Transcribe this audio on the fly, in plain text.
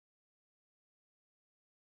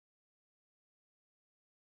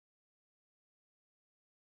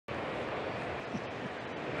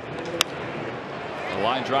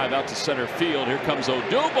Line drive out to center field. Here comes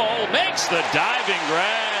Odubel. Makes the diving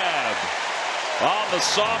grab on the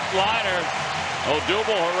soft liner.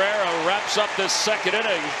 Odubel Herrera wraps up this second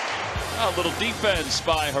inning. A little defense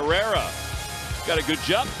by Herrera. Got a good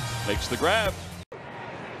jump. Makes the grab.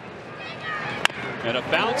 And a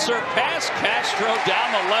bouncer past Castro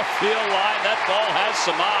down the left field line. That ball has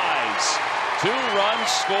some eyes. 2-run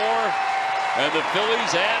score, and the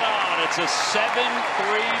Phillies add on. It's a 7-3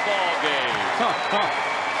 ball game.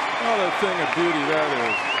 What a thing of beauty that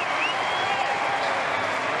is.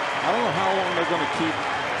 I don't know how long they're going to keep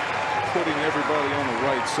putting everybody on the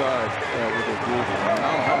right side with Odubel. I don't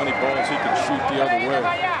know how many balls he can shoot the other way.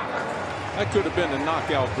 That could have been a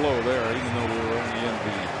knockout blow there, even though we were only in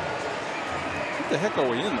the... What the heck are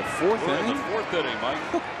we in, the fourth inning? In the fourth inning, Mike.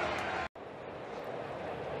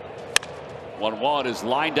 1-1 is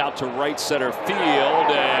lined out to right center field,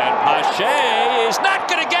 and Pache is not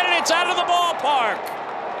going to get it. It's out of the ballpark.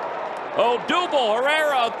 Odubel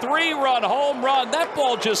Herrera, a 3-run home run. That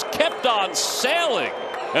ball just kept on sailing,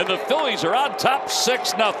 and the Phillies are on top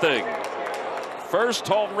 6-0. First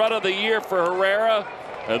home run of the year for Herrera,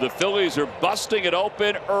 and the Phillies are busting it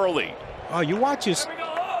open early. Oh, you watch his.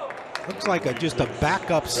 Looks like just a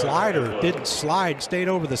backup slider. Didn't slide, stayed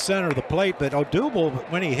over the center of the plate. But Odubel,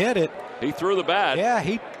 when he hit it, he threw the bat. Yeah,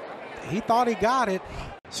 he thought he got it.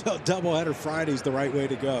 So doubleheader Friday's the right way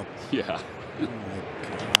to go. Yeah. Oh my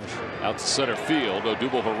gosh. Out to center field,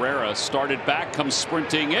 Odubel Herrera started back, comes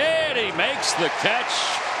sprinting in. He makes the catch,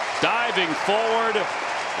 diving forward,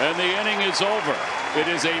 and the inning is over. It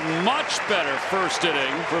is a much better first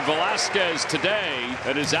inning for Velasquez today,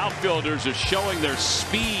 and his outfielders are showing their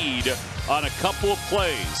speed on a couple of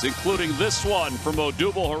plays, including this one from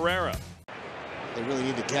Odubel Herrera. They really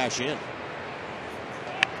need to cash in.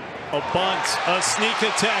 A bunt, a sneak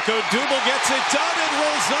attack. Odubel gets it done and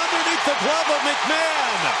rolls underneath the glove of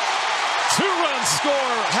McMahon. 2-run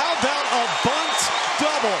score. How about a bunt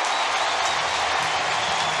double?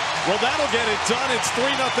 Well, that'll get it done. It's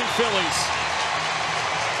 3-0 Phillies.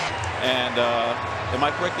 And am I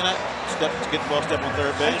correct in that? Get the ball, step on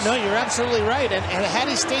third base? No, you're absolutely right. And had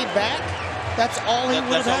he stayed back, that's all he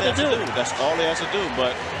would have had to do. That's all he has to do.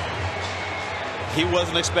 But he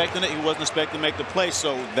wasn't expecting it. He wasn't expecting to make the play.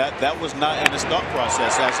 So that was not in his thought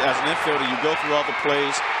process. As an infielder, you go through all the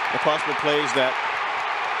plays, the possible plays that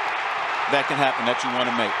can happen that you want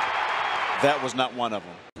to make. That was not one of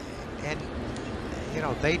them. And, you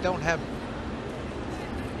know, they don't have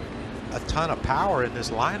a ton of power in this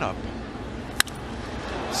lineup.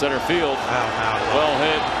 Center field. Well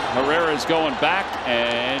hit. Herrera's going back,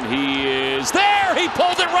 and he is there. He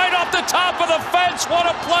pulled it right off the top of the fence. What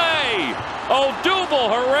a play. Odubel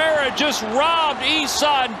Herrera just robbed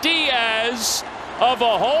Isan Diaz of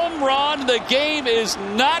a home run. The game is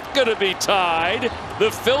not going to be tied.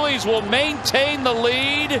 The Phillies will maintain the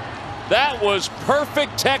lead. That was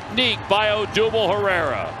perfect technique by Odubel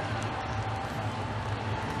Herrera.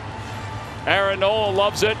 Aaron Nola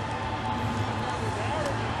loves it.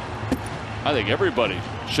 I think everybody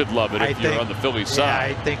should love it if you're on the Phillies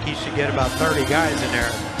side. I think he should get about 30 guys in there.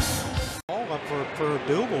 All up for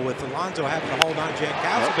Odubel with Alonso having to hold on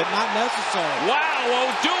Jankowski, but not necessary. Wow,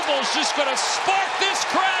 Odubel's just going to spark this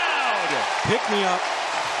crowd. Pick me up.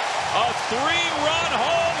 A 3-run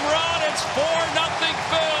home run. It's 4-0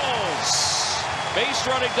 Phils. Base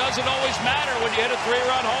running doesn't always matter when you hit a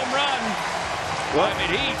 3-run home run. I mean,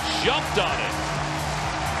 he jumped on it.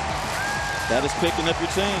 That is picking up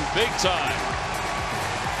your team. Big time.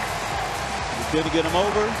 You didn't get him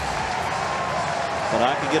over, but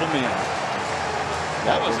I can get him in.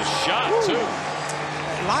 That was a shot, too.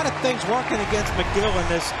 A lot of things working against McGill in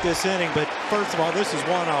this inning, but first of all, this is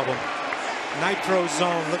one of them. Nitro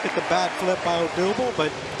zone. Look at the bat flip by Odubel,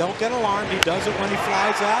 but don't get alarmed. He does it when he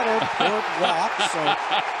flies out or walks. So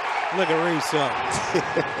look at Reese up.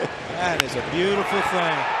 That is a beautiful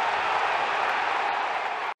thing.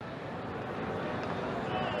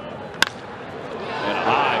 And a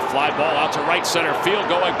high fly ball out to right center field.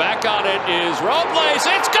 Going back on it is Robles.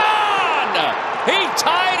 It's gone! He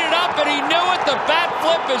tied it up and he knew it. The bat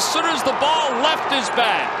flip as soon as the ball left his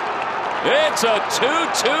bat. It's a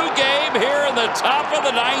 2-2 game here in the top of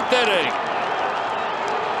the 9th inning.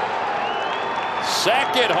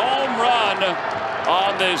 Second home run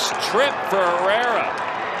on this trip for Herrera.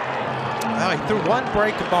 Well, he threw one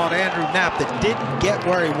breaking ball to Andrew Knapp that didn't get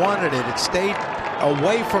where he wanted it. It stayed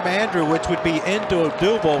away from Andrew, which would be into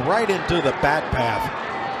Odubel, right into the bat path.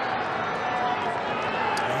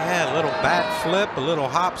 Yeah, a little bat flip, a little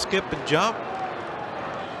hop, skip, and jump.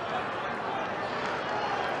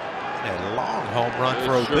 And a long home run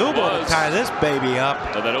for Odubel to tie this baby up.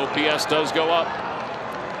 And that OPS does go up.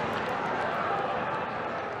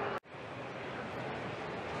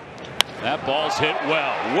 That ball's hit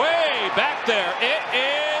well. Way back there. It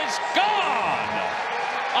is gone.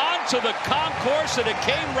 Onto the concourse, and it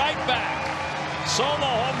came right back. Solo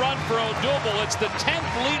home run for Odubel. It's the 10th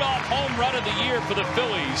leadoff home run of the year for the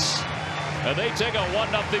Phillies. And they take a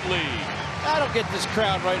 1-0 lead. That'll get this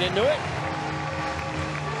crowd right into it.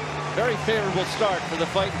 Very favorable start for the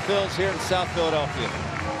Fighting Phils here in South Philadelphia.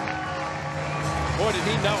 Boy, did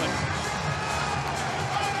he know it.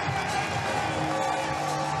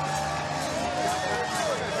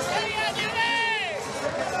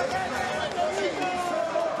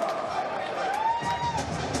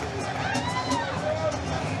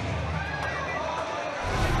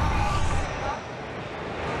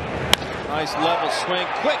 Nice level swing,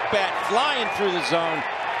 quick bat flying through the zone.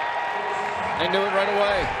 They knew it right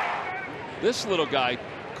away. This little guy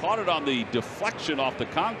caught it on the deflection off the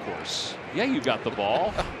concourse. Yeah, you got the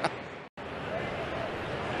ball.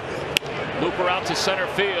 Looper out to center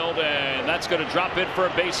field, and that's going to drop in for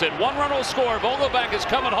a base hit. 1 run will score. Vogelbach is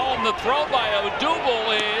coming home. The throw by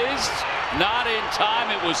Odubel is not in time.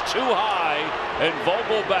 It was too high, and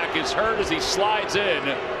Vogelbach is hurt as he slides in.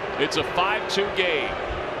 It's a 5-2 game.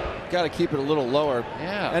 Got to keep it a little lower.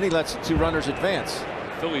 Yeah. And he lets the 2 runners advance.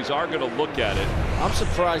 Phillies are going to look at it. I'm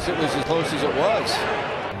surprised it was as close as it was.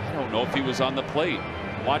 I don't know if he was on the plate.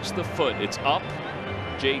 Watch the foot. It's up.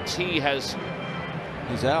 JT has...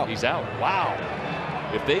 He's out. He's out. Wow.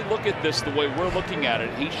 If they look at this the way we're looking at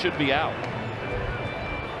it, he should be out.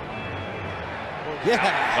 Yeah.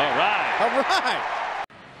 All right. All right.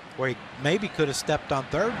 Where he maybe could have stepped on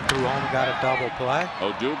third and threw home and got a double play.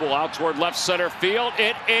 Odubel out toward left center field.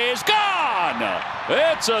 It is gone.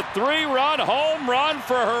 It's a 3-run home run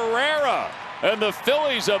for Herrera. And the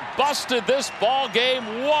Phillies have busted this ball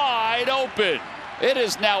game wide open. It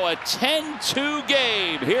is now a 10-2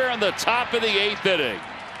 game here in the top of the 8th inning.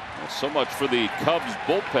 Well, so much for the Cubs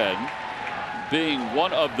bullpen being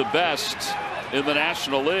one of the best in the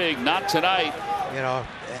National League. Not tonight. You know,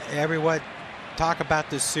 everyone talk about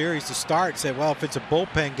this series to start, say, well, if it's a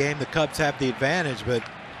bullpen game, the Cubs have the advantage. But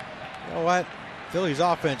you know what? Phillies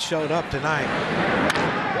offense showed up tonight.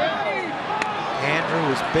 Andrew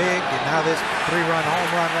was big, and now this 3-run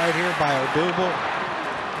home run right here by Odubel.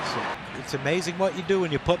 It's amazing what you do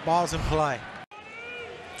when you put balls in play.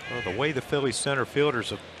 Well, the way the Phillies center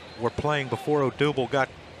fielders were playing before Odubel got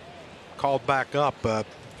called back up,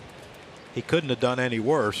 he couldn't have done any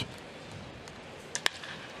worse.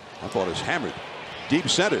 That ball is hammered deep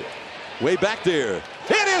center, way back there.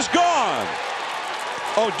 It is gone.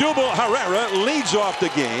 Odubel Herrera leads off the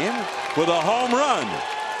game with a home run,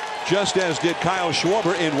 just as did Kyle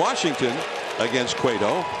Schwarber in Washington against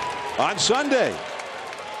Cueto on Sunday.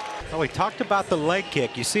 Well, we talked about the leg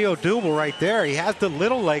kick. You see Odubel right there. He has the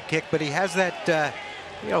little leg kick, but he has that,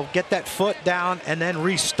 you know, get that foot down and then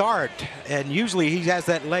restart. And usually he has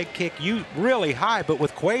that leg kick really high, but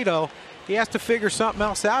with Cueto, he has to figure something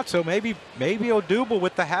else out. So maybe Odubel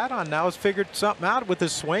with the hat on now has figured something out with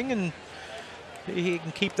his swing, and he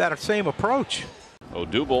can keep that same approach.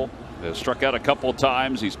 Odubel has struck out a couple of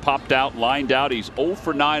times. He's popped out, lined out. He's 0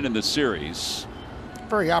 for 9 in the series.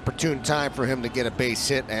 Very opportune time for him to get a base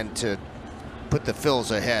hit and to put the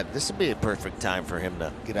Phils ahead. This would be a perfect time for him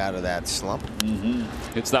to get out of that slump.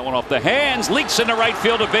 Hits that one off the hands, leaks into right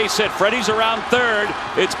field, a base hit. Freddie's around third.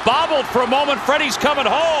 It's bobbled for a moment. Freddie's coming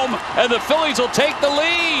home, and the Phillies will take the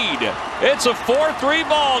lead. It's a 4-3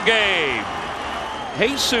 ball game.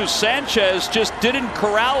 Jesus Sanchez just didn't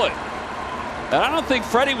corral it. And I don't think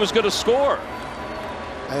Freddie was going to score.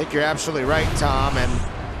 I think you're absolutely right, Tom. And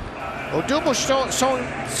Odubel showing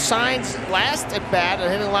signs last at bat, a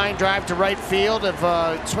hitting line drive to right field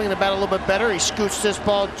of swinging the bat a little bit better. He scoots this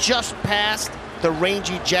ball just past the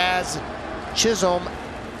rangy Jazz Chisholm.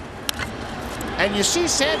 And you see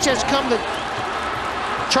Sanchez come to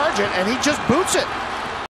charge it, and he just boots it.